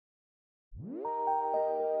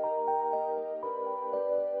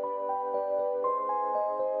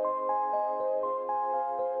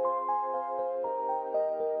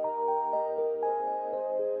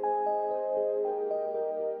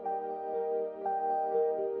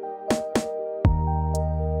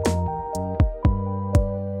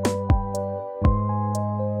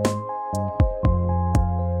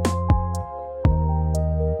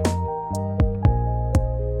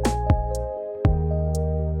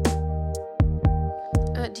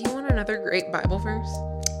another great Bible verse?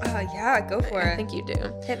 Yeah, go for it. I think you do.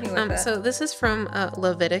 Hit me with it. So this is from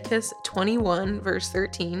Leviticus 21, verse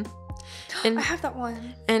 13. And, I have that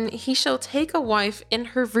one. And he shall take a wife in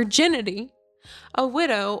her virginity, a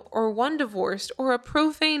widow, or one divorced, or a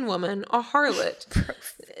profane woman, a harlot.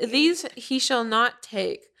 These he shall not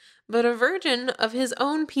take, but a virgin of his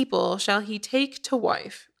own people shall he take to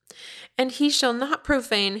wife. And he shall not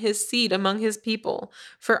profane his seed among his people,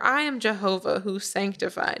 for I am Jehovah who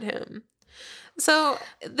sanctified him. So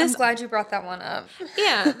I'm glad you brought that one up.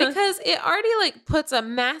 Yeah, because it already puts a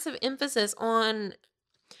massive emphasis on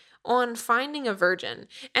finding a virgin.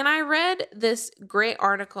 And I read this great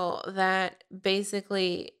article that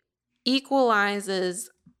basically equalizes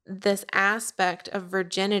this aspect of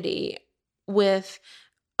virginity with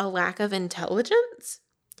a lack of intelligence.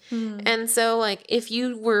 And so, if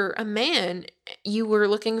you were a man, you were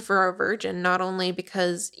looking for a virgin, not only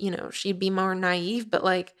because, she'd be more naive,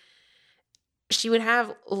 but, she would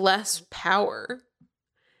have less power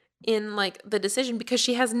in, the decision because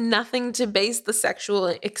she has nothing to base the sexual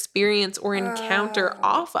experience or encounter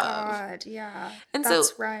off of. God, yeah. And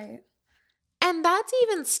that's right. And that's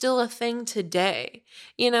even still a thing today,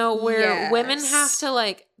 where women have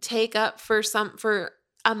to, take up for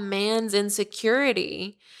a man's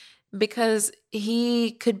insecurity because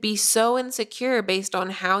he could be so insecure based on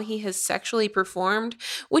how he has sexually performed,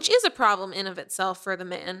 which is a problem in of itself for the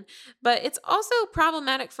man. But it's also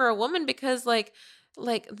problematic for a woman because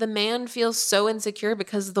the man feels so insecure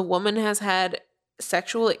because the woman has had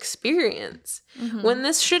sexual experience when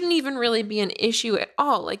this shouldn't even really be an issue at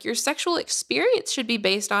all. Your sexual experience should be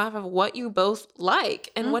based off of what you both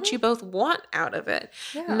like and what you both want out of it,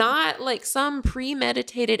 not some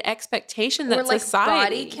premeditated expectation that or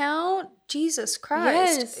society. Body count. Jesus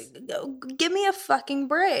Christ. Yes. Give me a fucking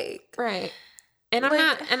break. Right. And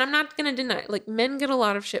I'm not going to deny men get a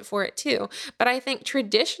lot of shit for it too. But I think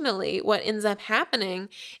traditionally what ends up happening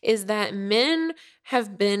is that men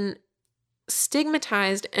have been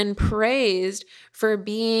stigmatized and praised for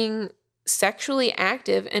being sexually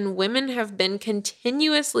active, and women have been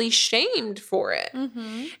continuously shamed for it.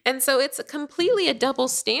 And so it's completely a double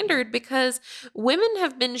standard because women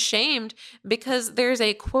have been shamed because there's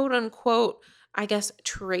a quote unquote, I guess,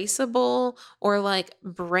 traceable or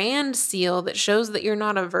brand seal that shows that you're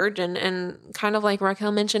not a virgin. And kind of like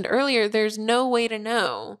Raquel mentioned earlier, there's no way to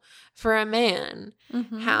know for a man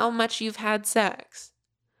how much you've had sex.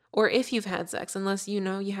 Or if you've had sex, unless you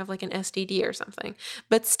have an STD or something.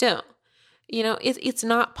 But still, it's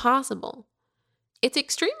not possible. It's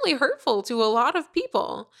extremely hurtful to a lot of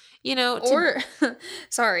people,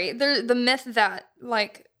 sorry, the myth that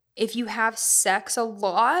if you have sex a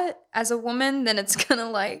lot as a woman, then it's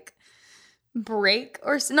gonna break,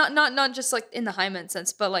 or not just in the hymen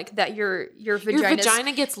sense, but that your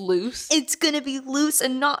vagina gets loose. It's gonna be loose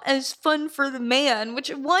and not as fun for the man, which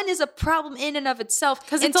one is a problem in and of itself,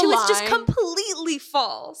 because it's just completely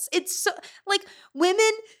false. It's so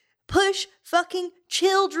women push fucking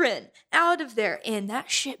children out of there, and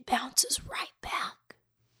that shit bounces right back.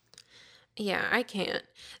 Yeah, I can't.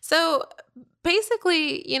 So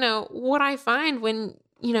basically, what I find when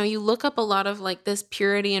you look up a lot of this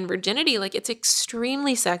purity and virginity, it's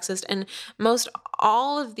extremely sexist, and most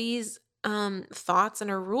all of these thoughts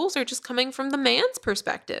and rules are just coming from the man's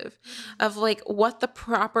perspective of what the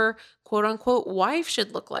proper quote unquote wife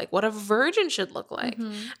should look like, what a virgin should look like.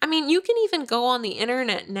 I mean, you can even go on the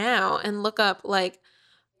internet now and look up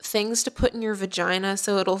things to put in your vagina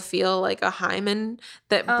so it'll feel like a hymen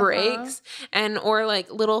that breaks, and or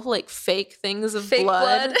little fake things of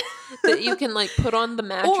blood that you can put on the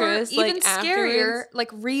mattress, or even scarier,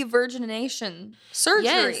 re-virgination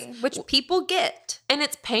surgery, which people get, and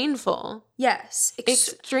it's painful. Yes,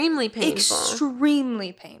 extremely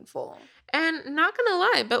painful. And not gonna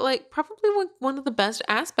lie, but probably one of the best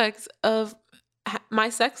aspects of my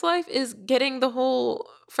sex life is getting the whole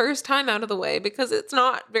first time out of the way, because it's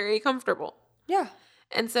not very comfortable. Yeah.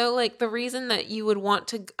 And so the reason that you would want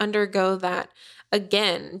to undergo that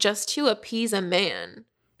again just to appease a man,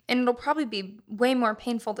 and it'll probably be way more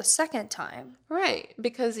painful the second time, right?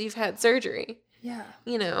 Because you've had surgery. Yeah.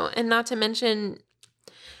 And not to mention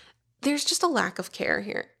there's just a lack of care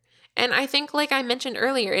here. And I think, like I mentioned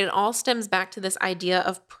earlier, it all stems back to this idea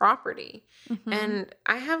of property. And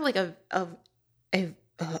I have a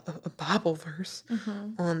Bible verse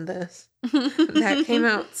on this that came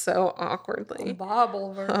out so awkwardly. A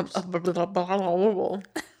Bible verse.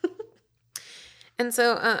 And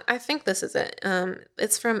so I think this is it.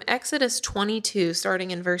 It's from Exodus 22,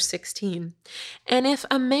 starting in verse 16. And if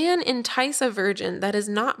a man entice a virgin that is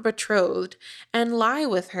not betrothed and lie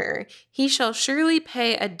with her, he shall surely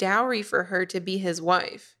pay a dowry for her to be his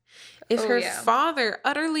wife. If Oh, her yeah. father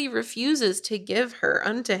utterly refuses to give her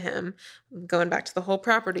unto him, going back to the whole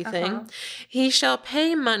property thing, he shall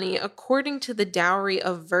pay money according to the dowry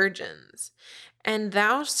of virgins. And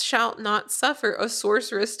thou shalt not suffer a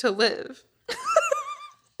sorceress to live.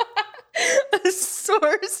 A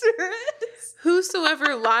sorceress.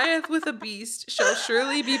 Whosoever lieth with a beast shall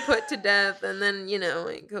surely be put to death. And then,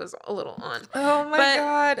 it goes a little on. Oh my But,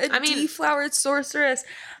 God, a I mean- deflowered sorceress.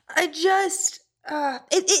 I just,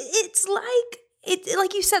 it's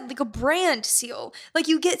like you said, like a brand seal. Like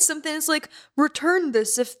you get something that's like, return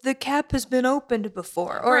this if the cap has been opened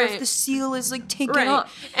before, or if Right. the seal is like taken Right.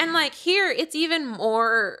 off. And like here, it's even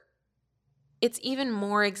more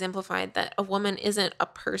exemplified that a woman isn't a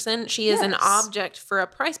person. She is an Yes. object for a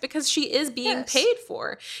price because she is being Yes. paid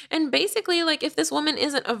for. And basically, like if this woman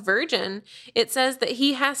isn't a virgin, it says that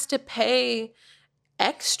he has to pay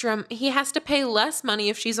less money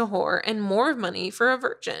if she's a whore and more money for a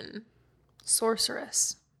virgin.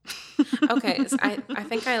 Sorceress. Okay, so I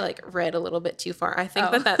think I like read a little bit too far. I think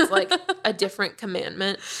Oh. that's like a different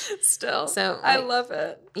commandment. Still. So I like, love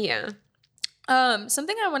it. yeah.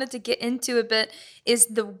 Something I wanted to get into a bit is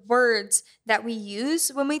the words that we use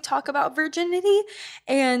when we talk about virginity,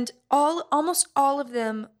 and almost all of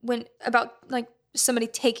them when about like somebody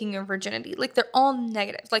taking your virginity, like they're all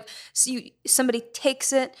negative. Like somebody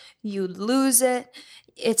takes it, you lose it.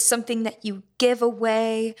 It's something that you give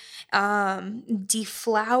away.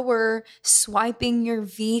 Deflower, swiping your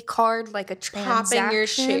V card like a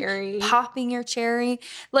transaction, popping your cherry.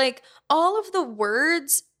 Like all of the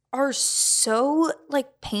words are so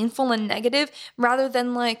like painful and negative, rather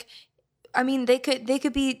than like, I mean, they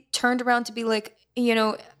could be turned around to be like,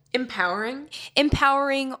 empowering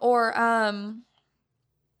or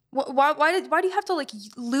why do you have to like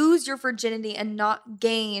lose your virginity and not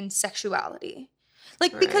gain sexuality?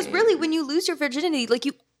 Like, because really when you lose your virginity, like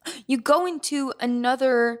you go into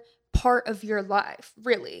another part of your life,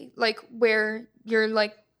 really, like where you're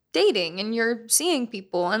like dating and you're seeing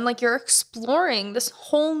people and like you're exploring this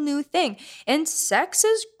whole new thing, and sex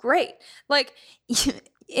is great. Like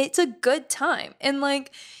it's a good time, and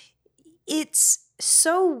like it's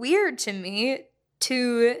so weird to me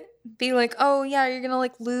to be like, oh yeah, you're gonna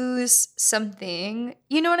like lose something,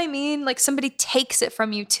 you know what I mean? Like somebody takes it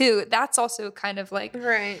from you too. That's also kind of like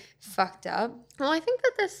fucked up. Well, I think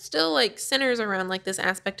that this still like centers around like this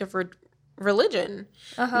aspect of religion,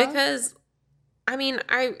 because I mean,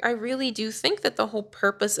 I really do think that the whole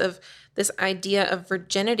purpose of this idea of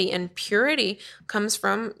virginity and purity comes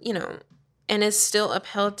from, and is still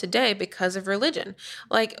upheld today because of religion.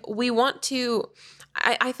 Like we want to,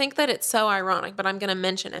 I think that it's so ironic, but I'm going to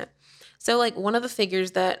mention it. So like one of the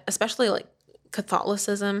figures that, especially like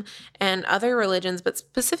Catholicism and other religions, but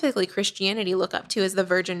specifically Christianity, look up to is the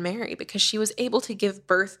Virgin Mary, because she was able to give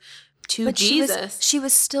birth to Jesus. She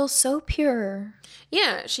was still so pure.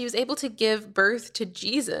 Yeah, she was able to give birth to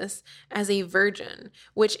Jesus as a virgin,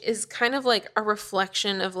 which is kind of like a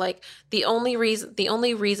reflection of like the only reason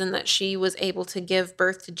that she was able to give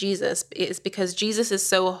birth to Jesus is because Jesus is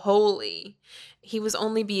so holy. He was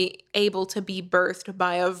only able to be birthed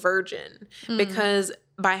by a virgin, because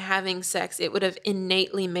by having sex, it would have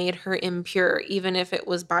innately made her impure, even if it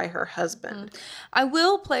was by her husband. I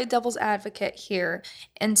will play devil's advocate here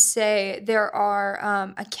and say there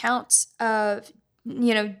are accounts of,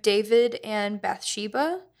 David and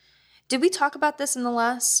Bathsheba. Did we talk about this in the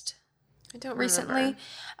last? I don't recently.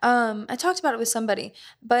 remember. I talked about it with somebody,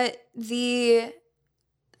 but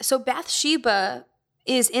so Bathsheba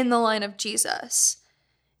is in the line of Jesus,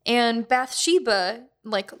 and Bathsheba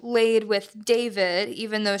like laid with David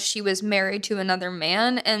even though she was married to another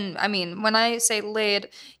man. And I mean, when I say laid,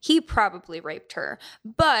 he probably raped her,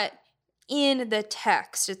 but in the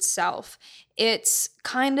text itself, it's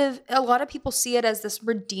kind of, a lot of people see it as this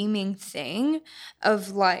redeeming thing of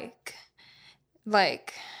like,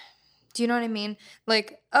 do you know what I mean?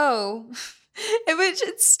 Like, oh, which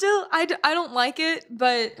it's still, I don't like it,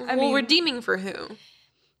 but I mean, redeeming for who?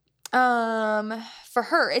 For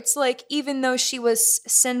her, it's like, even though she was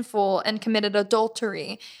sinful and committed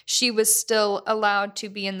adultery, she was still allowed to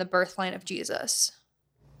be in the birth line of Jesus.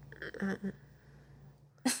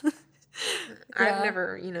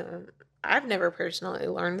 I've never personally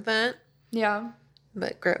learned that. Yeah.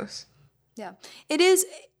 But gross. Yeah. It is,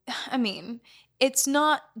 I mean, it's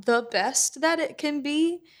not the best that it can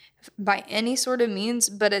be by any sort of means,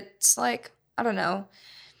 but it's like, I don't know.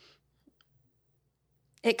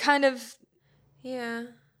 it kind of, Yeah.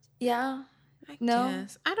 yeah. I No?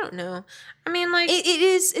 guess. I don't know. I mean, like,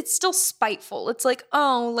 It's still spiteful. It's like,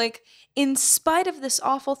 oh, like, in spite of this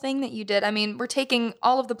awful thing that you did, I mean, we're taking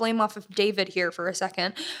all of the blame off of David here for a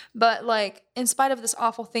second, but, like, in spite of this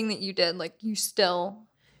awful thing that you did, like, you still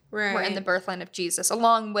were in the right. birth line of Jesus,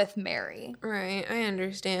 along with Mary. Right. I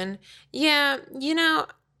understand. Yeah. You know,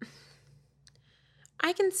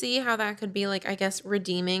 I can see how that could be, like, I guess,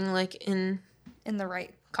 redeeming, like, in, In the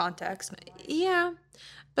right context. yeah.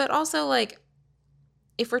 But also, like,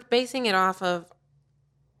 if we're basing it off of,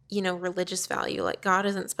 you know, religious value, like, God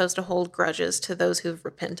isn't supposed to hold grudges to those who've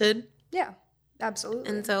repented. Yeah, absolutely.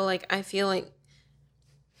 And so, like, I feel like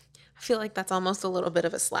that's almost a little bit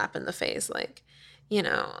of a slap in the face. Like, you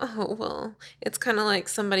know, oh, well, it's kind of like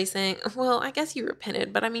somebody saying, well, I guess you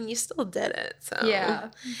repented, but I mean, you still did it. So Yeah,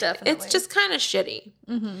 definitely. it's just kind of shitty.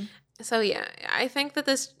 Mm-hmm. So, yeah, I think that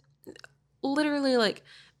this literally, like,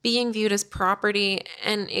 being viewed as property,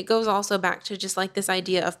 and it goes also back to just like this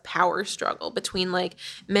idea of power struggle between like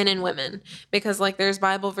men and women, because like there's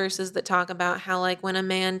Bible verses that talk about how like when a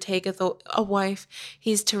man taketh a wife,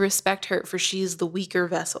 he's to respect her for she is the weaker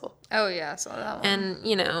vessel. Oh, yeah, I saw that one. And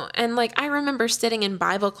you know, and like I remember sitting in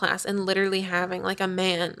Bible class and literally having like a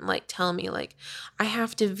man like tell me like I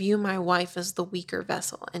have to view my wife as the weaker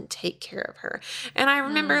vessel and take care of her. And I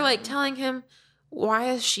remember like telling him, why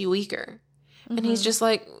is she weaker? And he's just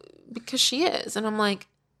like, because she is. And I'm like,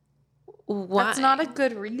 why? That's not a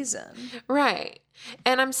good reason. Right.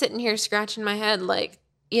 And I'm sitting here scratching my head like,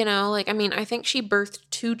 you know, like, I mean, I think she birthed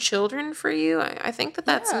 2 children for you. I think that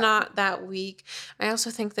that's Yeah. not that weak. I also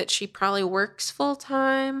think that she probably works full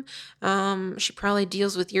time. She probably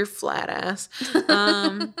deals with your flat ass.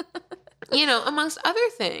 You know, amongst other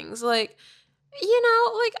things. Like, you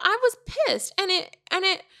know, like I was pissed. And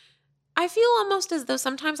it I feel almost as though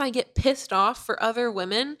sometimes I get pissed off for other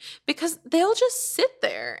women because they'll just sit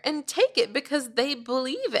there and take it because they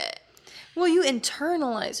believe it. Well, you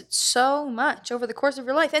internalize it so much over the course of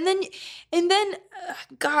your life. And then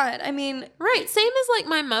God, I mean, Right. Same as like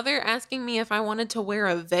my mother asking me if I wanted to wear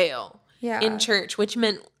a veil yeah. in church, which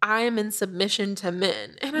meant I am in submission to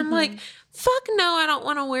men. And I'm like, fuck no, I don't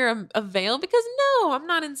want to wear a veil because no, I'm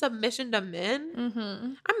not in submission to men.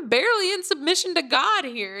 Mm-hmm. I'm barely in submission to God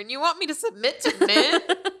here. And you want me to submit to men?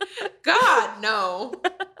 God, no.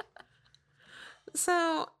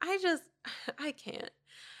 So I can't.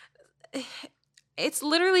 It's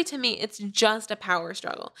literally, to me, it's just a power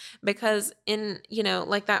struggle because in, you know,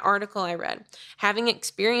 like that article I read, having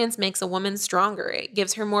experience makes a woman stronger. It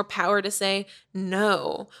gives her more power to say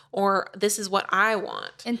no, or this is what I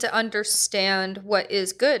want. And to understand what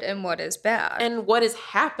is good and what is bad. And what is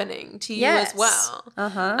happening to you as well.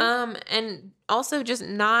 Uh-huh. And also just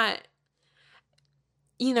not,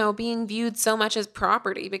 you know, being viewed so much as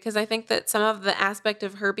property, because I think that some of the aspect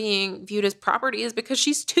of her being viewed as property is because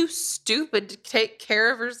she's too stupid to take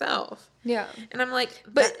care of herself. Yeah. And I'm like,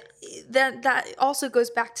 But that also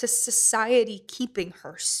goes back to society keeping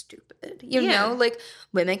her stupid. You Yeah. know, like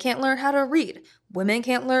women can't learn how to read. Women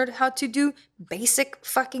can't learn how to do basic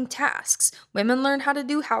fucking tasks. Women learn how to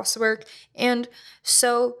do housework and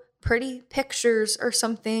sew pretty pictures or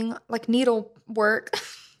something like needlework.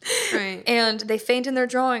 Right. And they faint in their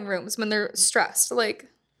drawing rooms when they're stressed. Like,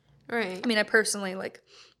 right. I mean, I personally like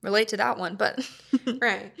relate to that one, but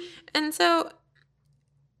Right. And so,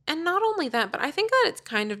 and not only that, but I think that it's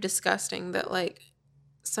kind of disgusting that like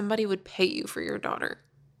somebody would pay you for your daughter.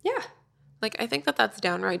 yeah. Like, I think that that's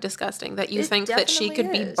downright disgusting that you It think that she could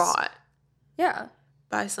definitely be is. bought Yeah.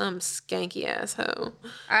 by some skanky asshole.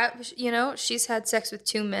 You know, she's had sex with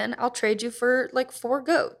 2 men. I'll trade you for like 4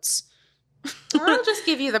 goats. Or I'll just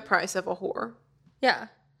give you the price of a whore. Yeah.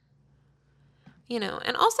 You know,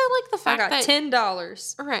 and also like the I fact got that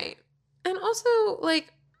 $10. right. And also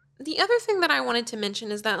like the other thing that I wanted to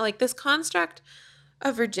mention is that like this construct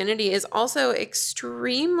of virginity is also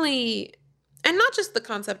extremely, and not just the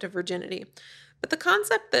concept of virginity, but the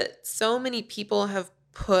concept that so many people have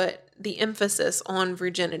put the emphasis on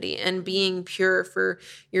virginity and being pure for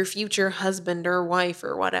your future husband or wife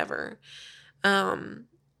or whatever.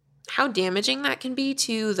 How damaging that can be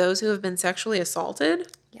to those who have been sexually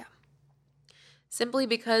assaulted. Yeah. Simply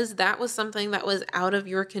because that was something that was out of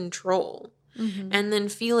your control. Mm-hmm. And then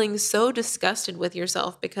feeling so disgusted with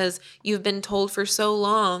yourself because you've been told for so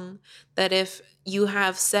long that if you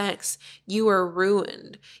have sex, you are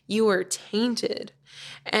ruined, you are tainted.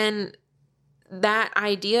 And that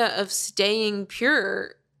idea of staying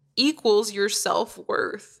pure equals your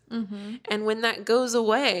self-worth. Mm-hmm. And when that goes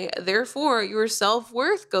away, therefore your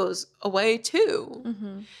self-worth goes away too.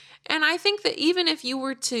 Mm-hmm. And I think that even if you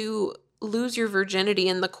were to lose your virginity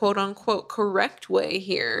in the quote unquote correct way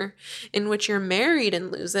here, in which you're married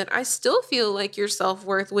and lose it, I still feel like your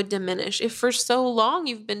self-worth would diminish if for so long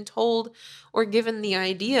you've been told or given the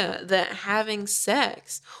idea that having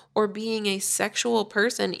sex or being a sexual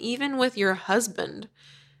person, even with your husband,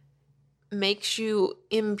 makes you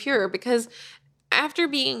impure. Because after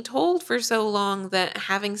being told for so long that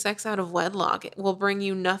having sex out of wedlock will bring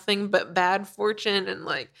you nothing but bad fortune and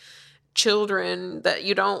like children that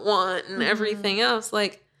you don't want and everything else,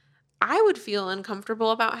 like I would feel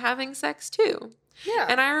uncomfortable about having sex too. Yeah.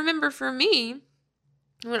 And I remember for me,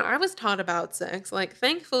 when I was taught about sex, like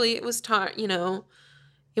thankfully it was taught,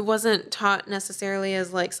 it wasn't taught necessarily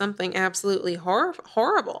as like something absolutely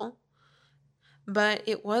horrible. But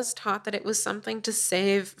it was taught that it was something to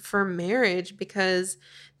save for marriage, because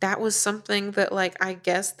that was something that, like, I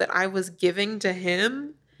guess that I was giving to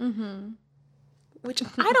him, which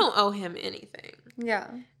I don't owe him anything. Yeah.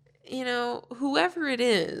 Whoever it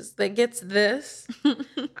is that gets this,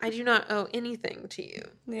 I do not owe anything to you.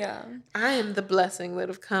 Yeah. I am the blessing that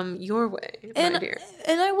have come your way, my dear.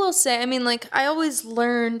 And I will say, I mean, like, I always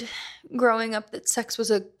learned growing up that sex was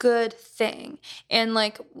a good thing. And,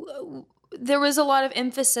 like, there was a lot of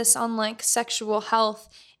emphasis on like sexual health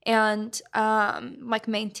and like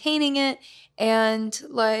maintaining it, and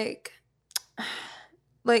like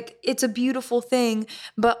it's a beautiful thing,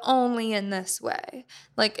 but only in this way.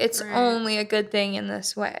 Like it's only a good thing in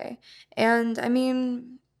this way. And I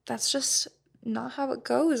mean, that's just not how it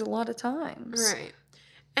goes a lot of times. Right.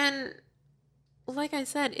 And like I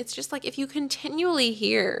said, it's just like if you continually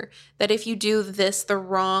hear that if you do this the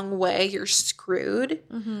wrong way, you're screwed,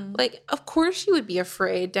 like, of course you would be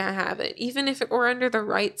afraid to have it, even if it were under the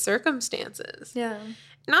right circumstances. Yeah.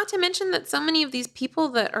 Not to mention that so many of these people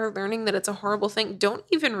that are learning that it's a horrible thing don't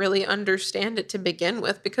even really understand it to begin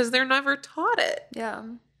with, because they're never taught it. Yeah.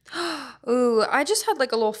 Ooh, I just had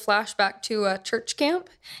like a little flashback to a church camp,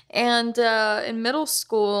 and in middle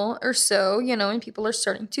school or so, when people are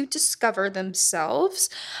starting to discover themselves,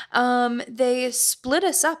 they split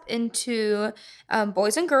us up into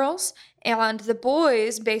boys and girls. And the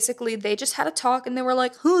boys, basically, they just had a talk, and they were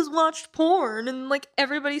like, who's watched porn? And like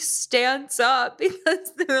everybody stands up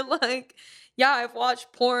because they're like, yeah, I've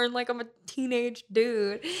watched porn, like I'm a teenage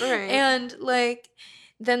dude. Right. And like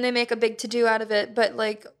then they make a big to-do out of it. But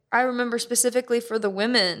like I remember specifically for the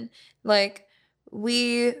women, like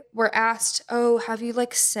we were asked, oh, have you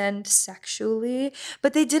like sinned sexually?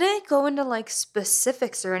 But they didn't go into like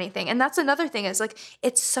specifics or anything. And that's another thing, is like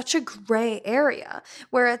it's such a gray area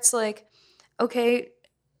where it's like, okay,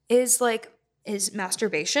 is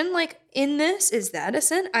masturbation like in this? Is that a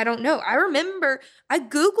sin? I don't know. I remember I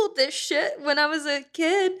Googled this shit when I was a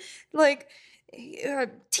kid, like a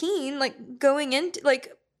teen, like going into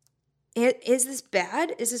like, is this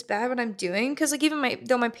bad? Is this bad what I'm doing? Because like even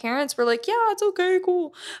though my parents were like, yeah, it's okay,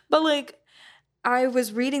 cool. But like I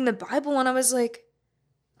was reading the Bible and I was like,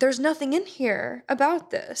 there's nothing in here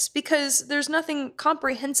about this, because there's nothing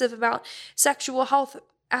comprehensive about sexual health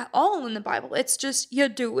at all in the Bible. It's just you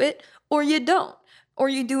do it or you don't, or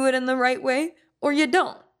you do it in the right way or you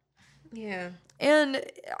don't. Yeah. And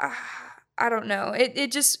I don't know.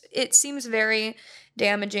 It seems very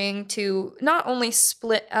damaging to not only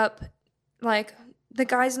split up like the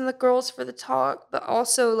guys and the girls for the talk, but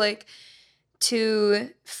also like to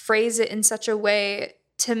phrase it in such a way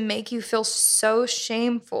to make you feel so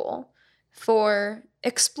shameful for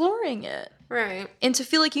exploring it. Right. And to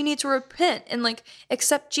feel like you need to repent and like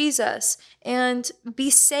accept Jesus and be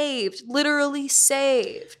saved, literally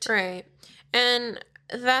saved. Right. And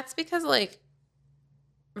that's because like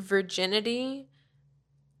virginity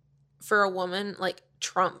for a woman like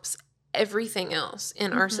trumps everything else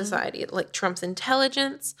in our society. It like trumps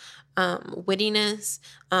intelligence, wittiness,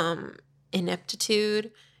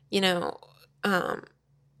 ineptitude,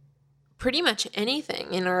 pretty much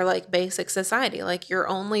anything in our like basic society. Like you're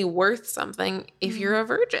only worth something if you're a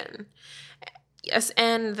virgin. Yes,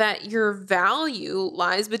 and that your value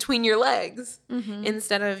lies between your legs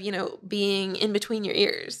instead of, being in between your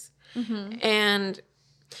ears. And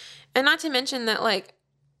not to mention that like,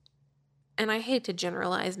 and I hate to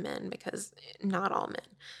generalize men because not all men,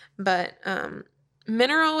 but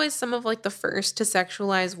men are always some of like the first to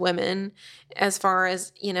sexualize women as far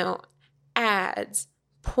as, ads,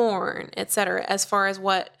 porn, etc., as far as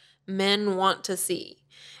what men want to see.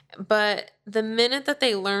 But the minute that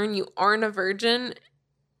they learn you aren't a virgin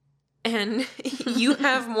and you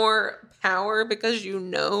have more power because you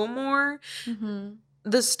know more,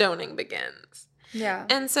 the stoning begins. Yeah.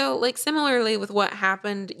 And so, like, similarly with what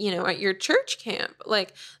happened, at your church camp,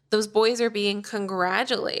 like, those boys are being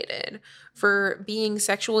congratulated for being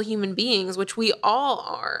sexual human beings, which we all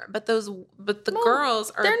are. But the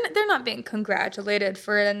girls are, they're not being congratulated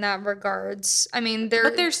for it in that regards. I mean,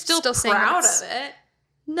 they're still saying proud that of it.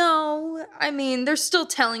 No, I mean, they're still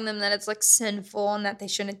telling them that it's like sinful and that they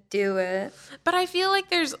shouldn't do it. But I feel like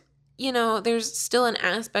there's still an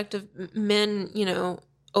aspect of men,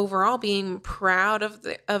 overall being proud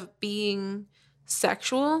of being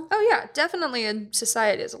sexual. Oh yeah, definitely in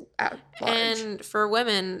society as at large. And for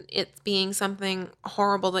women, it's being something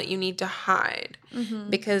horrible that you need to hide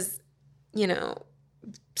because,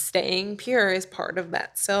 staying pure is part of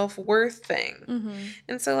that self-worth thing.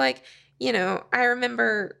 And so, like, I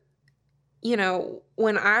remember,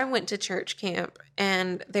 when I went to church camp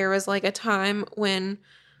and there was like a time when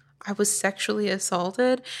I was sexually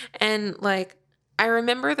assaulted, and like, I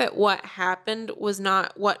remember that what happened was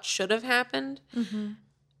not what should have happened.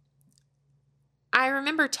 I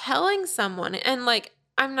remember telling someone, and like,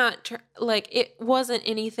 I'm not like, it wasn't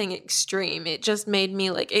anything extreme. It just made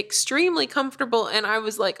me like extremely comfortable, and I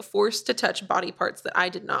was like forced to touch body parts that I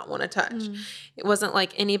did not want to touch. It wasn't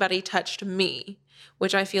like anybody touched me,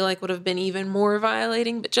 which I feel like would have been even more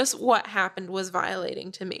violating, but just what happened was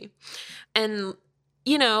violating to me. And,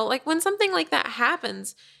 like, when something like that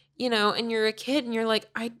happens, and you're a kid and you're like,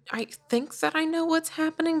 I think that I know what's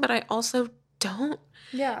happening, but I also don't.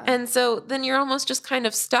 Yeah. And so then you're almost just kind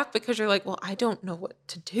of stuck because you're like, well, I don't know what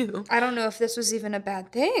to do. I don't know if this was even a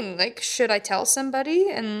bad thing. Like, should I tell somebody?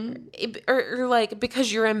 And or like,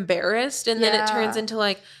 because you're embarrassed, and then it turns into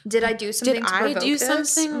like, did I do something? Did I do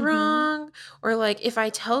something wrong? Or like, if I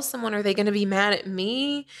tell someone, are they going to be mad at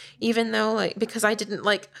me? Even though, like, because I didn't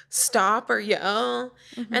like stop or yell.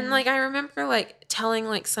 And like, I remember like telling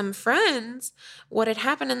like some friends what had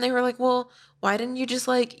happened, and they were like, well, why didn't you just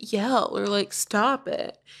like yell or like stop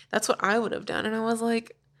it? That's what I would have done. And I was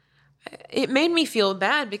like, it made me feel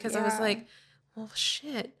bad because I was like, well,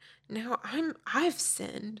 shit, now I've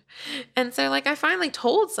sinned. And so like, I finally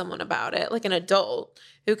told someone about it, like an adult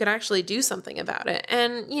who could actually do something about it.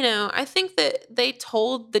 And, I think that they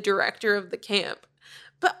told the director of the camp,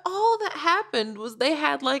 but all that happened was they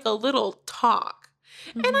had like a little talk.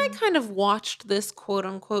 And I kind of watched this quote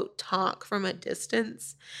unquote talk from a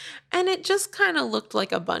distance, and it just kind of looked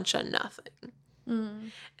like a bunch of nothing.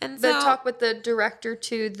 And The so, talk with the director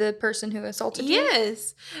to the person who assaulted you?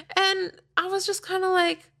 yes. And I was just kind of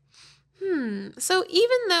like, So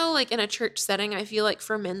even though like in a church setting, I feel like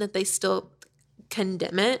for men that they still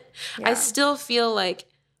condemn it, I still feel like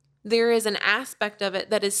there is an aspect of it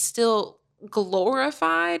that is still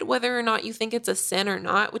glorified, whether or not you think it's a sin or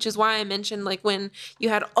not, which is why I mentioned like when you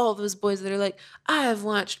had all those boys that are like, I've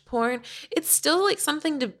watched porn. It's still like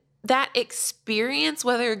something to that experience,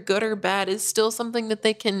 whether good or bad, is still something that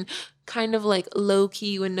they can kind of like low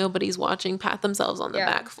key when nobody's watching pat themselves on the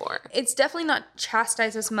back for. It's definitely not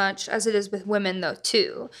chastised as much as it is with women though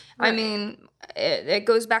too. Right. I mean, it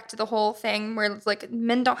goes back to the whole thing where it's like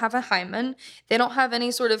men don't have a hymen. They don't have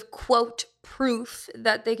any sort of quote proof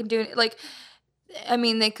that they can do it. Like, I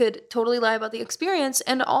mean, they could totally lie about the experience,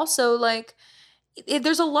 and also like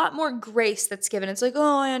there's a lot more grace that's given. It's like,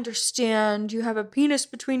 oh, I understand you have a penis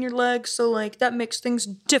between your legs, so like that makes things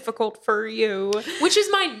difficult for you. Which is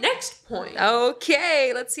my next point.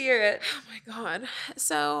 Okay, let's hear it. Oh my God.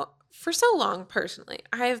 So for so long, personally,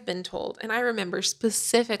 I have been told, and I remember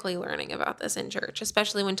specifically learning about this in church,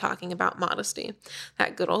 especially when talking about modesty,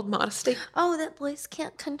 that good old modesty. Oh, that boys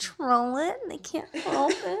can't control it and they can't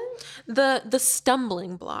help it. The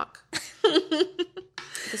stumbling block.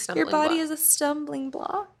 Your body is a stumbling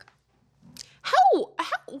block.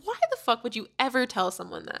 Why the fuck would you ever tell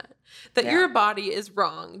someone that your body is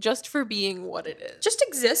wrong just for being what it is? Just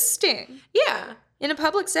existing. Yeah. In a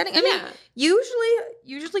public setting. I mean,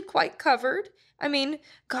 usually quite covered. I mean,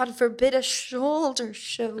 God forbid a shoulder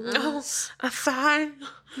shows. Oh, a thigh.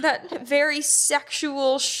 That very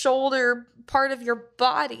sexual shoulder part of your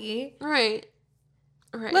body. Right.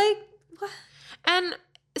 Like, what? And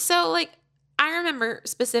so, like, I remember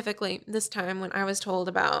specifically this time when I was told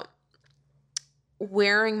about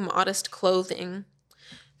wearing modest clothing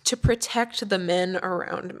to protect the men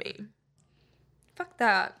around me. Fuck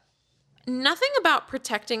that. Nothing about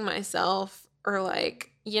protecting myself or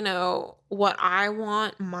like, what I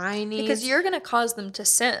want, my needs. Because you're going to cause them to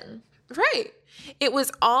sin. Right. It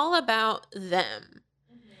was all about them.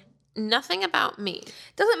 Nothing about me.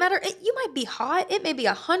 Doesn't matter. You might be hot. It may be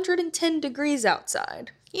 110 degrees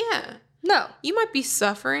outside. Yeah. No. You might be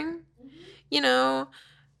suffering,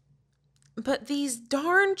 but these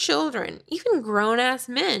darn children, even grown-ass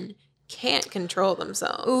men, can't control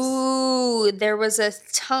themselves. Ooh, there was a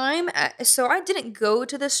time, so I didn't go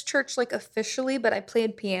to this church like officially, but I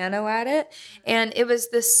played piano at it, and it was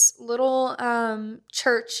this little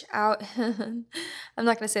church out. I'm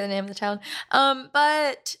not gonna say the name of the town,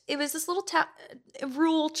 but it was this little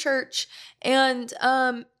rural church, and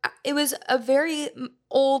it was a very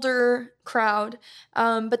older crowd,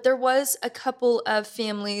 but there was a couple of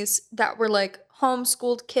families that were like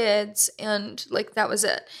homeschooled kids, and like that was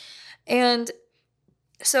it. And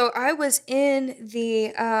so I was in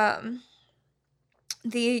the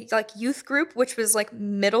like youth group, which was like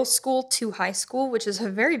middle school to high school, which is a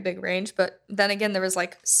very big range, but then again there was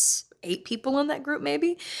like 8 people in that group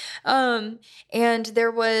maybe. And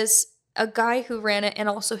there was a guy who ran it and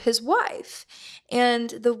also his wife. And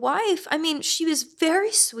the wife, I mean, she was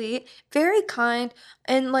very sweet, very kind,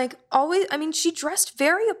 and like always, I mean, she dressed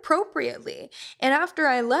very appropriately. And after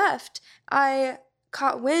I left, I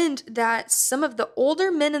caught wind that some of the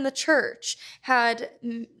older men in the church had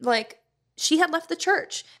like she had left the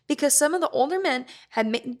church because some of the older men had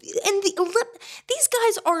made, and these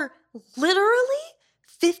guys are literally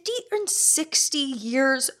 50 and 60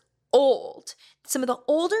 years old. Some of the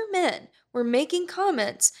older men were making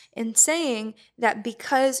comments and saying that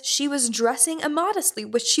because she was dressing immodestly,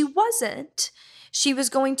 which she wasn't, she was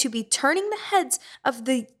going to be turning the heads of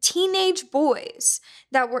the teenage boys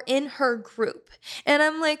that were in her group. And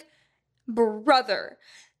I'm like, brother,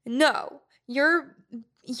 no, you're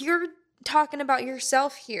talking about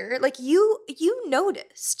yourself here. Like you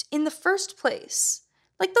noticed in the first place.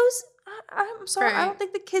 Like those, I'm sorry, right. I don't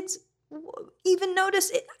think the kids even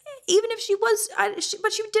noticed it. Even if she was,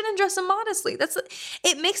 but she didn't dress immodestly.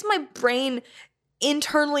 It makes my brain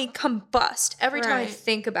internally combust every time I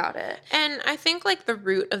think about it. And I think like the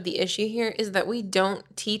root of the issue here is that we don't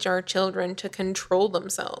teach our children to control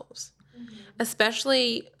themselves,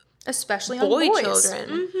 especially boy children.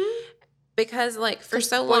 Mm-hmm. Because like for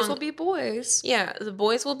so long, boys will be boys. Yeah, the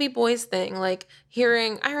boys will be boys thing. Like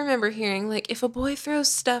I remember hearing like if a boy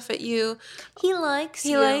throws stuff at you, he likes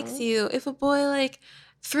you. If a boy like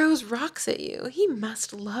throws rocks at you, he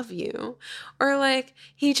must love you. Or like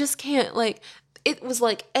he just can't like. It was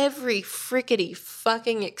like every frickety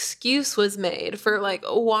fucking excuse was made for like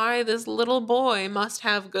why this little boy must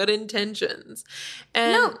have good intentions.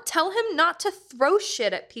 And no, tell him not to throw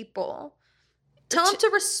shit at people. Tell him to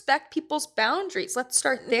respect people's boundaries. Let's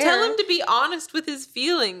start there. Tell him to be honest with his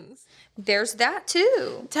feelings. There's that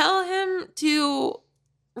too. Tell him to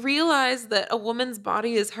realize that a woman's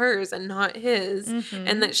body is hers and not his, mm-hmm.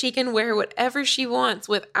 and that she can wear whatever she wants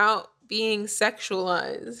without being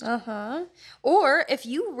sexualized. Or if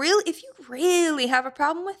you really have a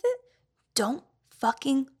problem with it, don't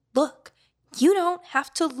fucking look. You don't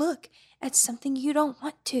have to look at something you don't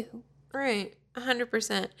want to. Right.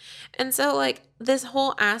 100%. And so like this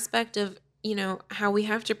whole aspect of, you know, how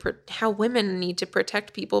women need to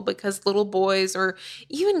protect people because little boys or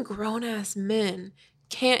even grown-ass men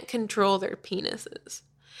can't control their penises.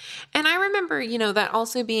 And I remember, you know, that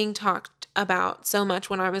also being talked about so much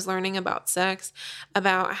when I was learning about sex,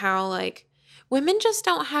 about how like women just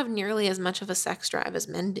don't have nearly as much of a sex drive as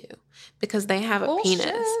men do because they have a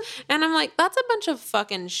penis. And I'm like, that's a bunch of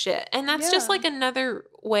fucking shit. And that's just like another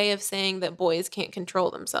way of saying that boys can't control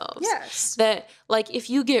themselves. Yes. That like if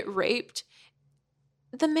you get raped,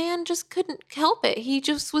 the man just couldn't help it. He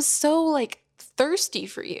just was so like thirsty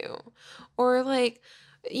for you. Or like,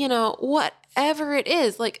 you know, whatever it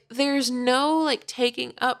is. Like there's no like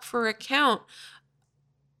taking up for account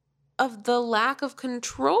of the lack of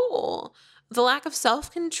control. The lack of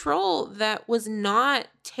self-control that was not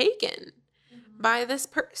taken by this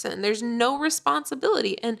person. There's no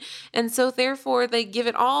responsibility. And so therefore they give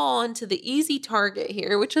it all onto the easy target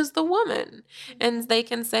here, which is the woman. And they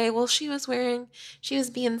can say, well, she was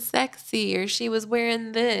being sexy, or she was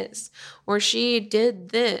wearing this, or she did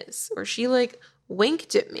this, or she like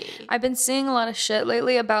winked at me. I've been seeing a lot of shit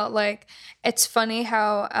lately about like, it's funny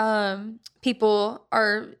how people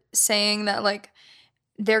are saying that like,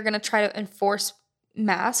 they're going to try to enforce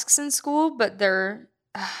masks in school, but they're,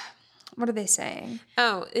 what are they saying?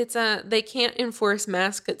 Oh, it's they can't enforce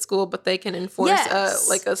masks at school, but they can enforce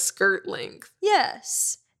like a skirt length.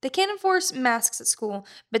 Yes. They can't enforce masks at school,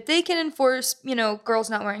 but they can enforce, you know,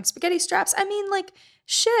 girls not wearing spaghetti straps. I mean, like,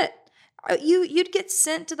 shit. You'd get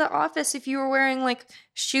sent to the office if you were wearing like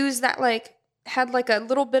shoes that like had like a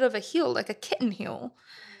little bit of a heel, like a kitten heel.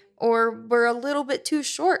 Or were a little bit too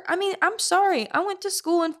short. I mean, I'm sorry. I went to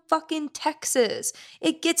school in fucking Texas.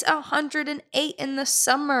 It gets 108 in the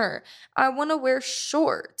summer. I want to wear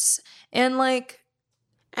shorts and like...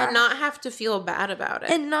 And not have to feel bad about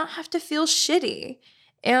it. And not have to feel shitty.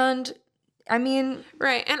 And I mean,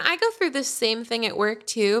 Right. And I go through this same thing at work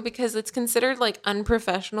too, because it's considered like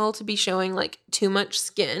unprofessional to be showing like too much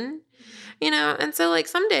skin, And so like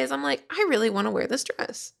some days I'm like, I really want to wear this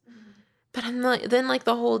dress. But I'm like, then like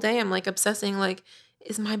the whole day I'm like obsessing, like,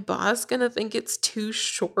 is my boss going to think it's too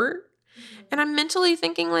short? And I'm mentally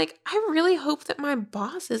thinking like, I really hope that my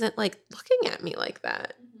boss isn't like looking at me like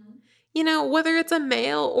that. Whether it's a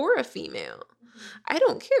male or a female. I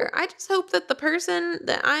don't care. I just hope that the person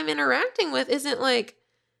that I'm interacting with isn't like,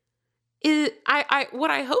 what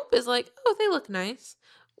I hope is like, oh, they look nice.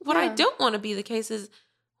 What I Yeah. don't want to be the case is,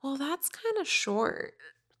 well, that's kind of short.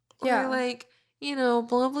 Yeah. Or like, blah,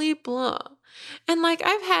 blah, blah. And like,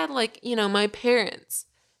 I've had like, my parents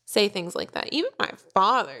say things like that. Even my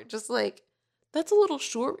father, just like, that's a little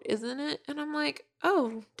short, isn't it? And I'm like,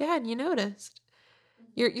 oh, Dad, you noticed.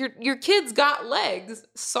 Your kid's got legs.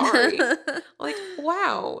 Sorry. Like,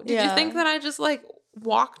 wow. Did you think that I just like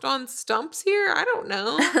walked on stumps here? I don't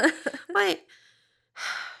know. Like,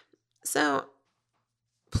 so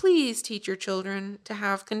please teach your children to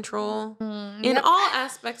have control in Yep. all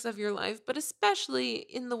aspects of your life, but especially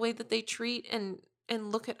in the way that they treat and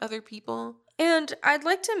look at other people. And I'd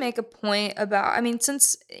like to make a point about, I mean,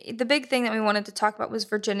 since the big thing that we wanted to talk about was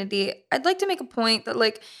virginity, I'd like to make a point that,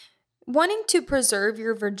 like, wanting to preserve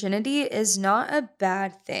your virginity is not a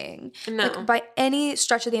bad thing. No. Like, by any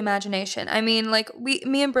stretch of the imagination. I mean, like,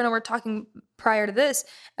 me and Brenna were talking prior to this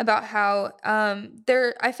about how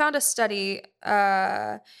I found a study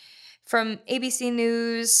from ABC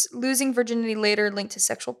News, losing virginity later linked to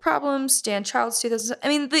sexual problems, Dan Child's 2000. I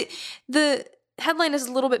mean, the headline is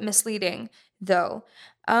a little bit misleading, though.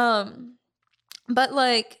 But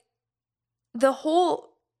like the whole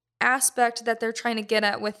aspect that they're trying to get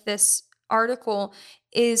at with this article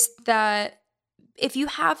is that if you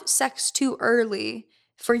have sex too early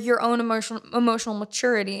for your own emotional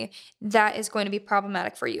maturity, that is going to be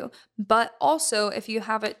problematic for you. But also, if you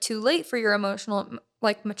have it too late for your emotional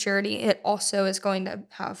maturity, it also is going to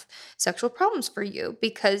have sexual problems for you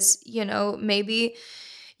because, maybe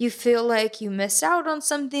you feel like you miss out on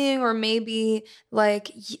something, or maybe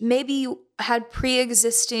you had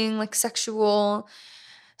pre-existing sexual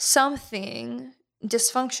something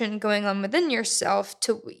dysfunction going on within yourself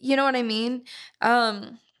to, you know what I mean?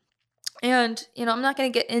 And I'm not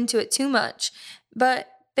going to get into it too much,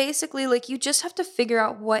 but basically you just have to figure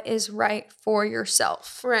out what is right for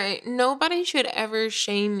yourself. Right. Nobody should ever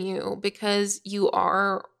shame you because you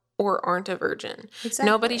are or aren't a virgin. Exactly.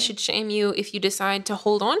 Nobody should shame you if you decide to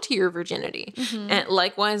hold on to your virginity. Mm-hmm. And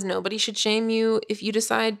likewise, nobody should shame you if you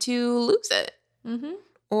decide to lose it. Mm-hmm.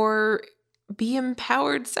 Or be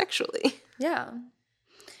empowered sexually. Yeah.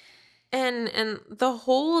 And the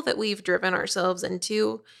hole that we've driven ourselves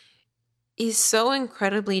into is so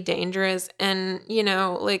incredibly dangerous. And,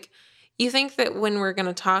 you think that when we're going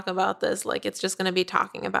to talk about this, it's just going to be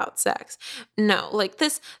talking about sex. No,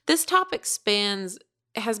 this topic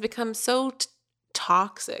has become so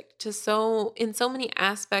toxic in so many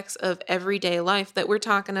aspects of everyday life that we're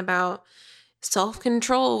talking about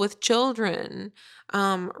self-control with children,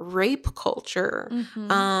 rape culture,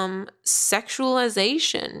 mm-hmm.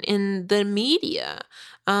 Sexualization in the media,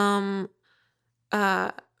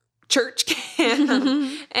 church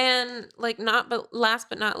camp, and last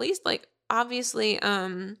but not least, obviously,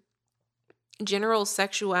 general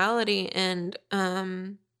sexuality and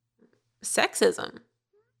sexism.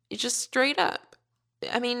 It's just straight up.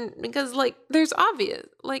 I mean, because there's obvious,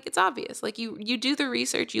 it's obvious. You do the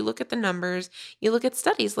research, you look at the numbers, you look at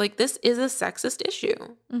studies. This is a sexist issue.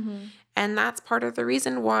 Mm-hmm. And that's part of the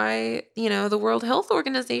reason why, the World Health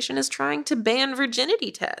Organization is trying to ban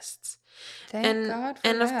virginity tests. Thank God for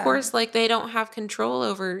and of that. course, they don't have control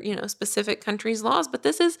over, specific countries' laws, but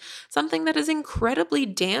this is something that is incredibly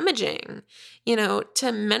damaging,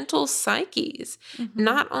 to mental psyches. Mm-hmm.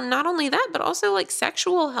 Not only that, but also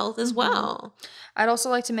sexual health as well. I'd also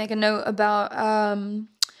like to make a note about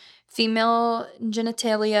female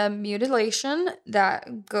genitalia mutilation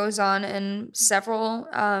that goes on in several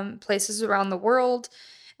places around the world.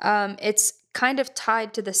 It's kind of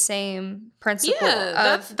tied to the same principle.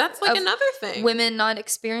 Yeah, that's another thing. Women not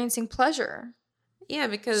experiencing pleasure. Yeah,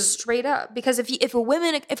 because straight up, because if a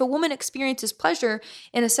woman experiences pleasure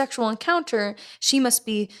in a sexual encounter, she must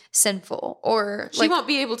be sinful, or she won't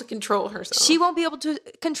be able to control herself. She won't be able to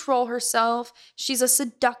control herself. She's a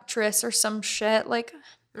seductress or some shit.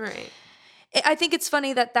 Right. I think it's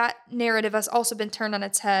funny that narrative has also been turned on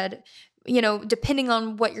its head, depending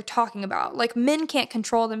on what you're talking about. Men can't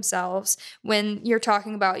control themselves when you're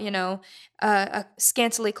talking about, a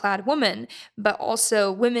scantily clad woman, but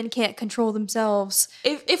also women can't control themselves.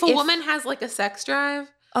 If a woman has a sex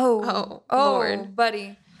drive, Oh, Lord.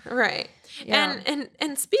 buddy. Right. Yeah.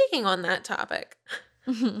 And speaking on that topic,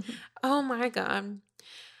 oh my God.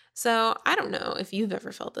 So I don't know if you've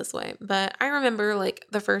ever felt this way, but I remember like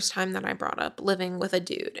the first time that I brought up living with a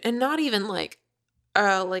dude, and not even like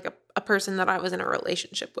a person that I was in a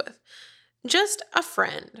relationship with, just a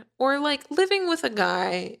friend, or like living with a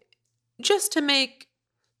guy just to make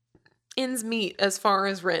ends meet as far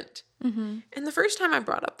as rent. Mm-hmm. And the first time I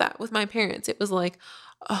brought up that with my parents, it was like,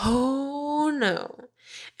 oh no.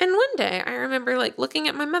 And one day I remember like looking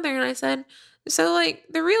at my mother and I said, so like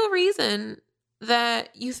the real reason that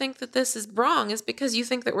you think that this is wrong is because you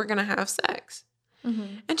think that we're going to have sex.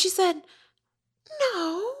 Mm-hmm. And she said,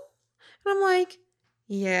 no. And I'm like,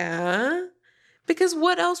 yeah, because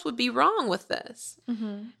what else would be wrong with this?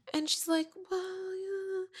 Mm-hmm. And she's like, well,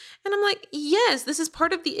 yeah. And I'm like, yes, this is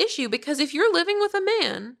part of the issue, because if you're living with a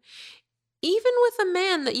man, even with a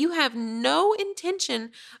man that you have no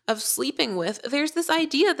intention of sleeping with, there's this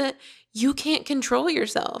idea that you can't control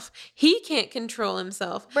yourself. He can't control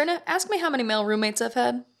himself. Brenna, ask me how many male roommates I've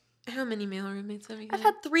had. How many male roommates have you had? I've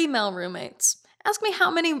had 3 male roommates. Ask me how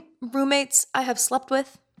many roommates I have slept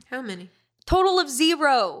with. How many? Total of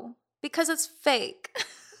 0. Because it's fake.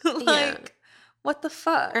 Like, Yeah. what the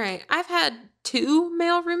fuck? All right. I've had 2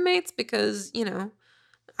 male roommates because, you know,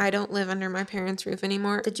 I don't live under my parents' roof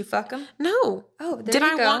anymore. Did you fuck them? No. Oh, there Did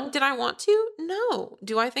you I go. Did I want to? No.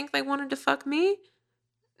 Do I think they wanted to fuck me?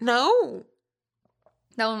 No.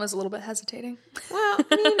 That one was a little bit hesitating. Well,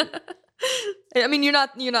 I mean, you're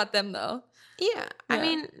not them though. yeah. I Yeah.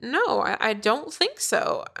 mean, no, I don't think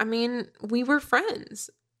so. I mean, we were friends.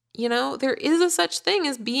 You know, there is a such thing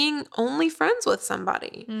as being only friends with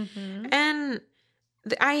somebody. Mm-hmm. And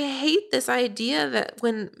I hate this idea that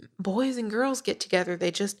when boys and girls get together,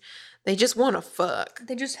 they just want to fuck.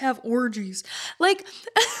 They just have orgies. Like,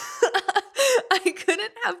 I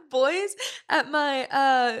couldn't have boys at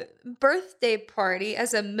my birthday party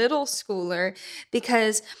as a middle schooler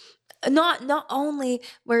because not only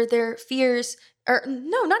were there fears, or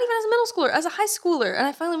no, not even as a middle schooler, as a high schooler, and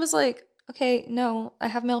I finally was like, okay, no, I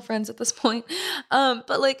have male friends at this point.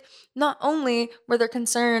 But like, not only were there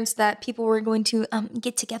concerns that people were going to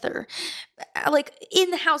get together, like in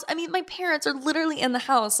the house. I mean, my parents are literally in the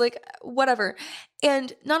house, like whatever.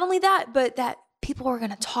 And not only that, but that people were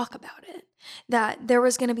going to talk about it. That there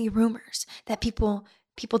was going to be rumors that people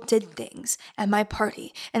did things at my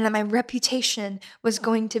party, and that my reputation was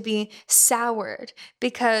going to be soured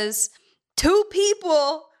because 2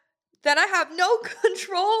 people that I have no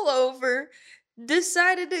control over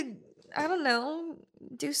decided to, I don't know,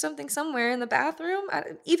 do something somewhere in the bathroom.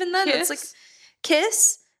 Even then, it's like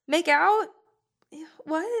kiss, make out.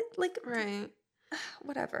 What? Like, Right.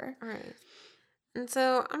 whatever. Right. And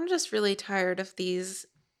so I'm just really tired of these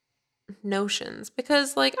notions,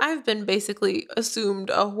 because like I've been basically assumed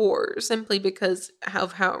a whore simply because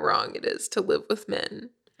of how wrong it is to live with men.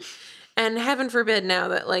 And heaven forbid now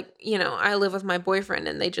that, like, you know, I live with my boyfriend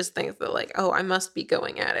and they just think that, like, oh, I must be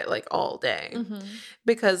going at it, like, all day. Mm-hmm.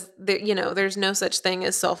 Because, you know, there's no such thing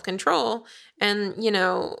as self-control. And, you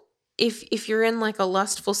know, if you're in, like, a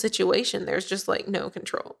lustful situation, there's just, like, no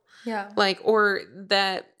control. Yeah. Like, or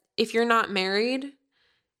that if you're not married,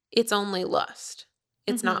 it's only lust.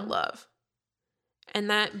 It's not love. And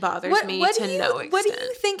that bothers me to no extent. What do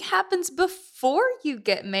you think happens before you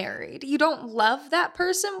get married? You don't love that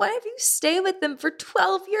person? What if you stay with them for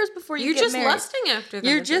 12 years before you get married? You're just lusting after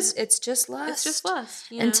them. It's just lust. It's just lust.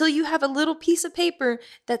 You know? Until you have a little piece of paper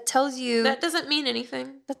that tells you. That doesn't mean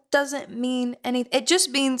anything. That doesn't mean anything. It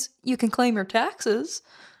just means you can claim your taxes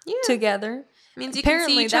together. It means you can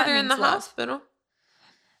see each other in the hospital.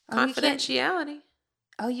 Confidentiality.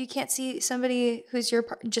 You can't see somebody who's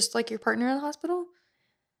just like your partner in the hospital?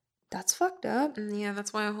 That's fucked up. Yeah,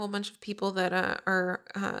 that's why a whole bunch of people that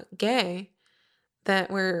are gay,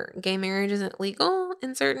 where gay marriage isn't legal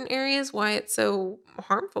in certain areas, why it's so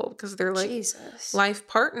harmful, because they're like life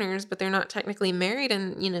partners, but they're not technically married,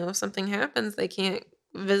 and, you know, if something happens, they can't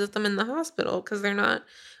visit them in the hospital because they're not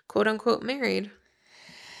quote unquote married.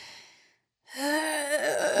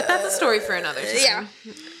 But that's a story for another time. Yeah.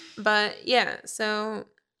 But yeah, so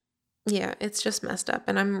yeah, it's just messed up,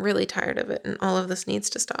 and I'm really tired of it, and all of this needs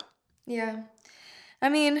to stop. Yeah. I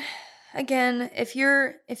mean, again, if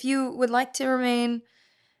you would like to remain,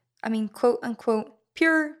 I mean, quote unquote,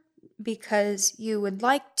 pure because you would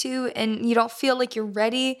like to and you don't feel like you're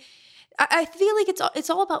ready, I feel like it's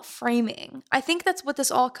all about framing. I think that's what this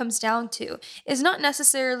all comes down to, is not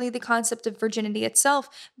necessarily the concept of virginity itself,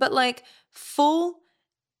 but like full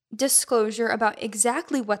disclosure about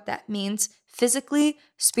exactly what that means physically,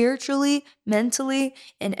 spiritually, mentally,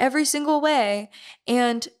 in every single way,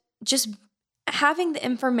 and just having the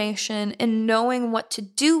information and knowing what to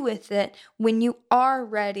do with it when you are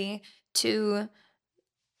ready to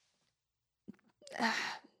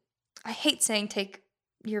I hate saying take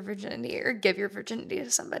your virginity or give your virginity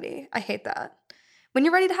to somebody. I hate that. When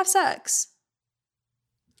you're ready to have sex.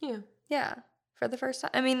 Yeah. Yeah. For the first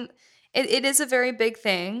time. I mean, it is a very big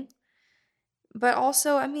thing. But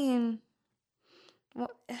also, I mean,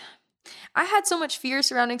 well, I had so much fear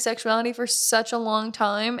surrounding sexuality for such a long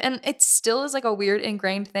time. And it still is like a weird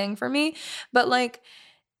ingrained thing for me. But like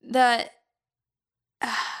that.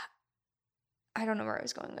 I don't know where I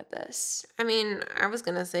was going with this. I mean, I was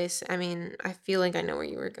gonna say. I mean, I feel like I know where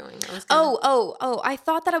you were going. I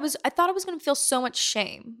thought I was gonna feel so much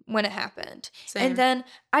shame when it happened, Same. and then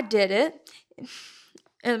I did it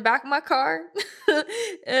in the back of my car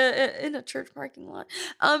in a church parking lot.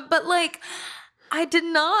 But like, I did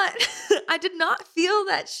not, I did not feel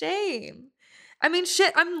that shame. I mean,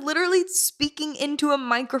 shit, I'm literally speaking into a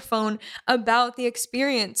microphone about the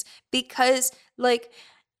experience because, like,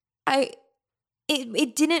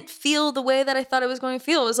 It didn't feel the way that I thought it was going to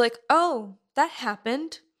feel. It was like, oh, that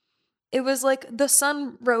happened. It was like the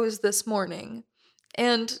sun rose this morning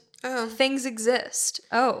and things exist.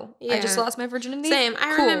 Oh, yeah. I just lost my virginity? Same.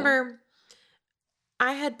 I remember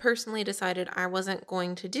I had personally decided I wasn't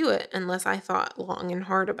going to do it unless I thought long and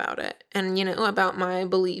hard about it and, you know, about my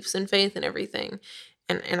beliefs and faith and everything.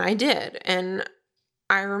 And I did. And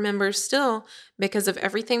I remember still, because of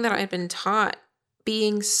everything that I'd been taught,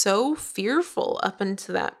 being so fearful up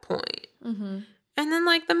until that point. Mm-hmm. And then,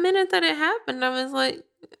 like, the minute that it happened, I was like,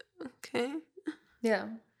 okay. Yeah.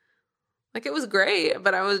 Like, it was great,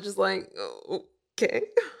 but I was just like, oh, okay.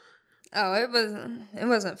 Oh, it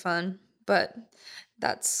wasn't fun, but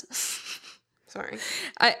that's... Sorry.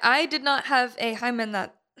 I did not have a hymen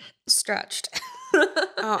that stretched.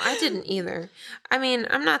 Oh, I didn't either. I mean,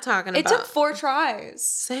 I'm not talking about... It took 4 tries.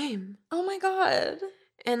 Same. Oh my God.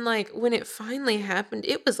 And, like, when it finally happened,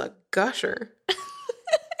 it was a gusher.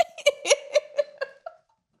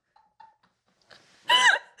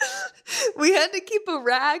 We had to keep a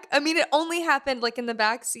rag. I mean, it only happened, like, in the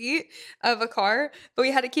back seat of a car, but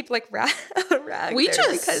we had to keep, like, a rag. We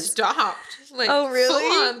just stopped. Like, oh, really?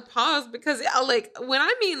 Full on pause because, like, when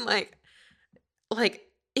I mean, like,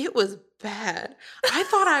 it was bad. I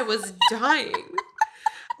thought I was dying.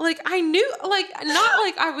 Like, I knew, like, not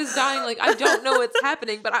like I was dying, like, I don't know what's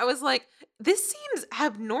happening, but I was like, this seems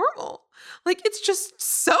abnormal. Like, it's just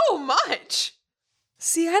so much.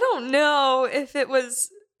 See, I don't know if it was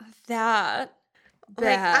that bad.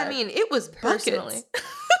 Like, I mean, it was buckets.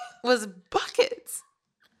 Was buckets.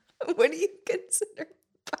 What do you consider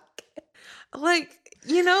bucket? Like,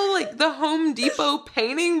 you know, like the Home Depot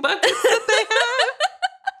painting buckets that they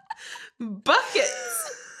have?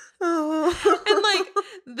 Buckets. Oh. And like,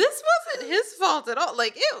 this wasn't his fault at all.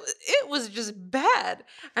 Like, it was just bad.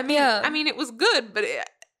 I mean, yeah. I mean, it was good, but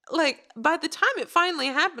like by the time it finally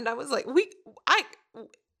happened, I was like,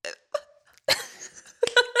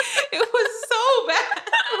 it was so bad.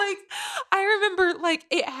 Like, I remember, like,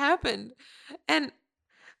 it happened, and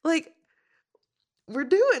like, we're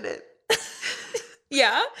doing it.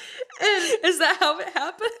 Yeah, and is that how it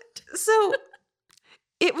happened? So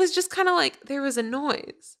it was just kind of like there was a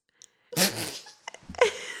noise.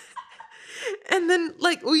 And then,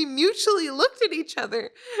 like, we mutually looked at each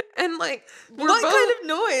other and, like, what kind of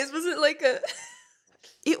noise? Was it like a...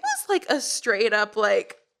 It was, like, a straight up,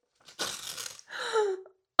 like...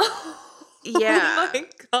 Yeah. Oh, my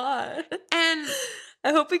God. And...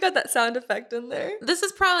 I hope we got that sound effect in there. This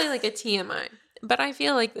is probably, like, a TMI, but I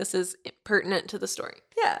feel like this is pertinent to the story.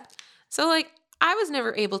 Yeah. So, like, I was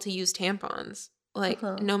never able to use tampons, like,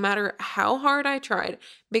 no matter how hard I tried,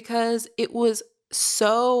 because it was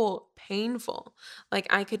so painful. Like,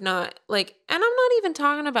 I could not, like, and I'm not even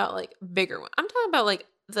talking about, like, bigger ones. I'm talking about, like,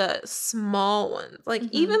 the small ones, like,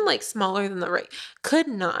 even, like, smaller than the right. Could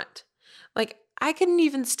not. Like, I couldn't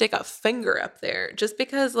even stick a finger up there just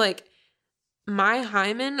because, like, my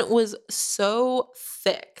hymen was so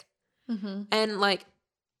thick. And, like,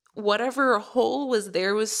 whatever hole was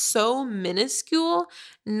there was so minuscule,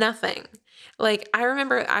 nothing. Like, I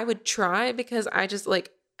remember I would try because I just,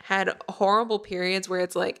 like, had horrible periods where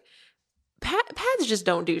it's like, pads just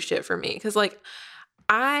don't do shit for me. Because, like,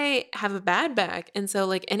 I have a bad back. And so,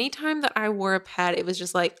 like, anytime that I wore a pad, it was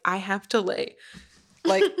just like, I have to lay,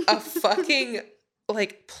 like, a fucking,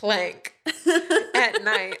 like, plank at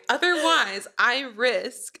night. Otherwise, I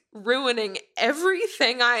risk ruining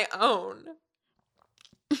everything I own.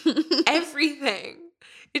 Everything.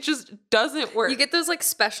 It just doesn't work. You get those like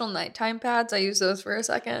special nighttime pads. I use those for a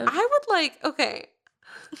second. I would like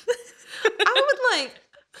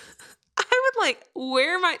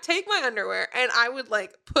take my underwear and I would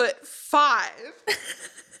like put 5.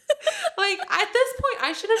 Like at this point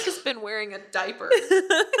I should have just been wearing a diaper.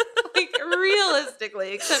 Like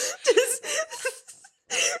realistically, except just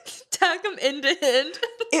tack them end to end.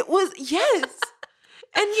 It was, yes.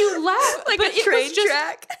 And you laugh like but a train just,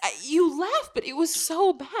 track. You laugh, but it was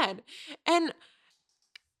so bad. And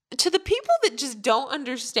to the people that just don't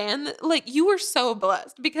understand that, like, you were so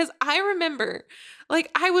blessed, because I remember,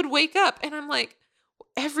 like, I would wake up and I'm like,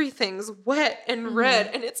 everything's wet and red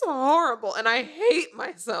and it's horrible and I hate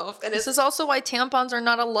myself. And this is also why tampons are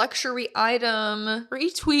not a luxury item.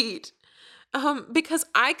 Retweet. Because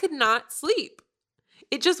I could not sleep.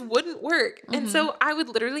 It just wouldn't work. And so I would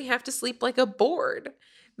literally have to sleep like a board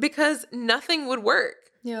because nothing would work.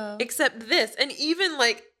 Yeah. Except this. And even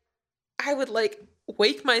like, I would like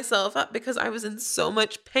wake myself up because I was in so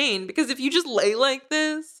much pain. Because if you just lay like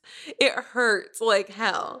this, it hurts like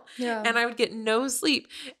hell. Yeah. And I would get no sleep.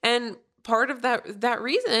 And part of that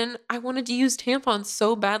reason, I wanted to use tampons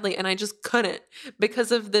so badly and I just couldn't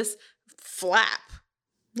because of this flap.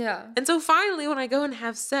 Yeah. And so finally, when I go and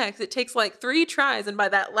have sex, it takes like 3 tries. And by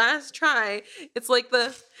that last try, it's like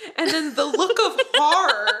and then the look of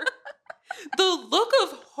horror,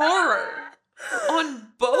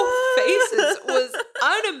 on both faces was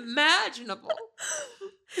unimaginable.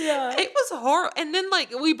 Yeah. It was horrible. And then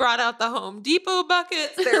like we brought out the Home Depot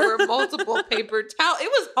buckets. There were multiple paper towels. It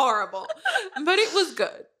was horrible, but it was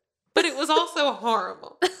good. But it was also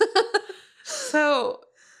horrible. So...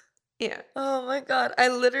 yeah. Oh my God. I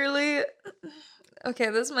literally, okay,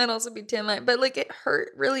 this might also be TMI, but like it hurt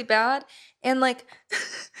really bad. And like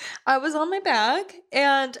I was on my back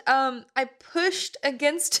and I pushed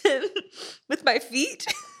against him with my feet.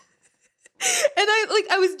 And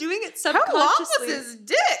I was doing it subconsciously. How long was his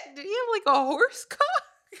dick? Did he have like a horse cock?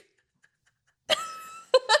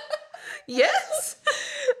 Yes.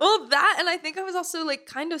 Well, that, and I think I was also like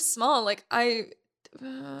kind of small. Like I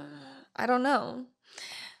don't know.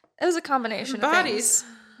 It was a combination of bodies.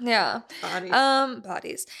 Things. Yeah. Bodies.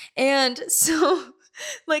 Bodies. And so,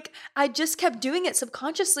 like, I just kept doing it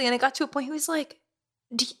subconsciously, and it got to a point he was like,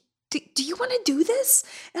 do you want to do this?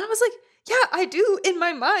 And I was like, yeah, I do. In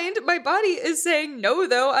my mind, my body is saying no,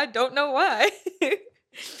 though. I don't know why. And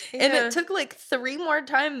it took like 3 more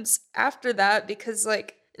times after that because,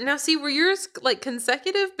 like... Now, see, were yours, like,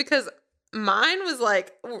 consecutive? Because mine was,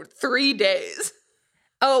 like, 3 days.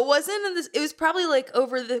 Oh, it wasn't in this. It was probably like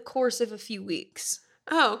over the course of a few weeks.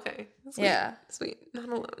 Oh, okay. Sweet. Yeah. Sweet. Not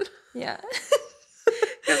alone. Yeah.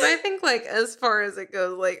 Because I think, like, as far as it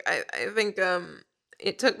goes, like, I think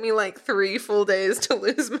it took me, like, 3 full days to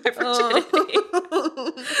lose my virginity.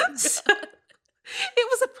 Oh. So, it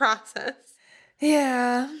was a process.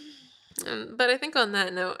 Yeah. But I think on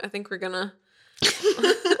that note, I think we're gonna...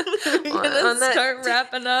 start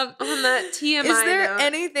wrapping up on that TMI. Is there note.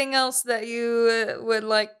 anything else that you would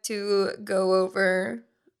like to go over?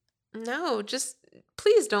 No, just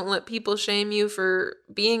please don't let people shame you for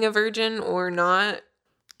being a virgin or not.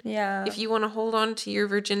 Yeah. If you want to hold on to your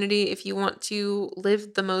virginity, if you want to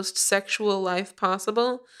live the most sexual life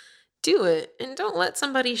possible, do it. And don't let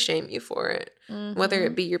somebody shame you for it. Mm-hmm. Whether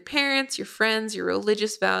it be your parents, your friends, your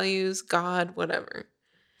religious values, God, whatever.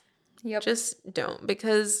 Yep. Just don't,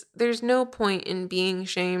 because there's no point in being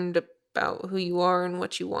shamed about who you are and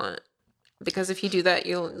what you want. Because if you do that,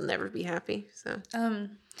 you'll never be happy. So,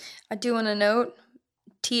 I do want to note,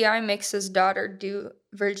 T.I. makes his daughter do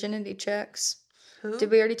virginity checks. Who? Did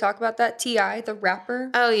we already talk about that? T.I., the rapper.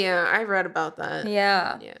 Oh yeah, I read about that.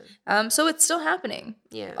 Yeah. Yeah. So it's still happening.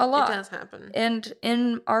 Yeah. A lot. It does happen. And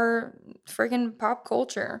in our friggin' pop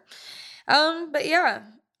culture. But yeah,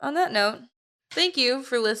 on that note. Thank you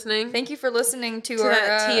for listening. Thank you for listening to our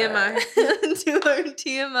TMI. to our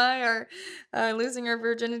TMI, our losing our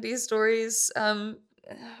virginity stories. Mom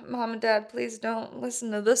and Dad, please don't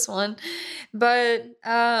listen to this one. But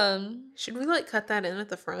should we like cut that in at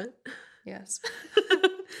the front? Yes.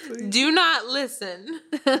 Do not listen,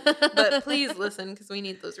 but please listen because we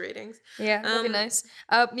need those ratings. Yeah, that'd be nice.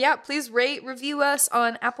 Yeah, please rate, review us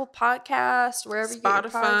on Apple Podcasts, wherever you get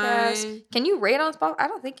your podcasts. Can you rate on Spotify? I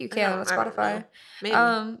don't think you can on Spotify. Maybe.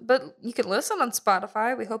 But you can listen on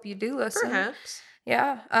Spotify. We hope you do listen. Perhaps.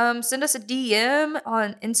 Yeah. Send us a DM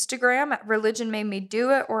on Instagram at Religion Made Me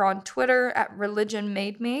Do It or on Twitter at Religion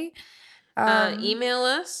Made Me. Email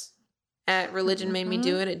us at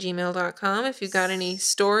religionmademedoit@gmail.com if you've got any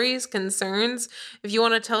stories, concerns, if you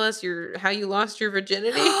want to tell us how you lost your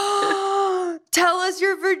virginity. Tell us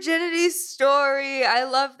your virginity story. I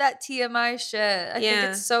love that TMI shit. I think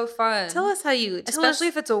it's so fun. Tell us how you, especially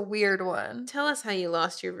if it's a weird one. Tell us how you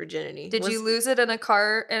lost your virginity. Did you lose it in a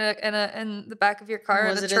car in the back of your car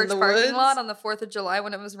in a church parking lot on the 4th of July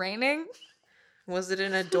when it was raining? Was it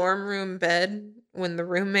in a dorm room bed when the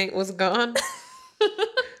roommate was gone?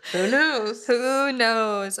 Who knows? Who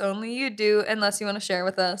knows? Only you do, unless you want to share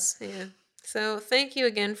with us. Yeah. So thank you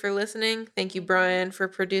again for listening. Thank you, Brian, for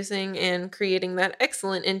producing and creating that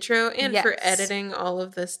excellent intro and for editing all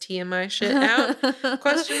of this TMI shit out.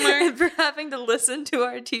 Question mark. And for having to listen to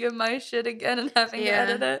our TMI shit again and having to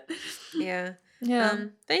edit it. Yeah. Yeah.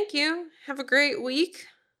 Thank you. Have a great week.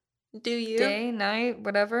 Do you? Day, night,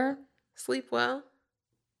 whatever. Sleep well.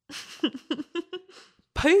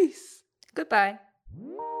 Peace. Goodbye.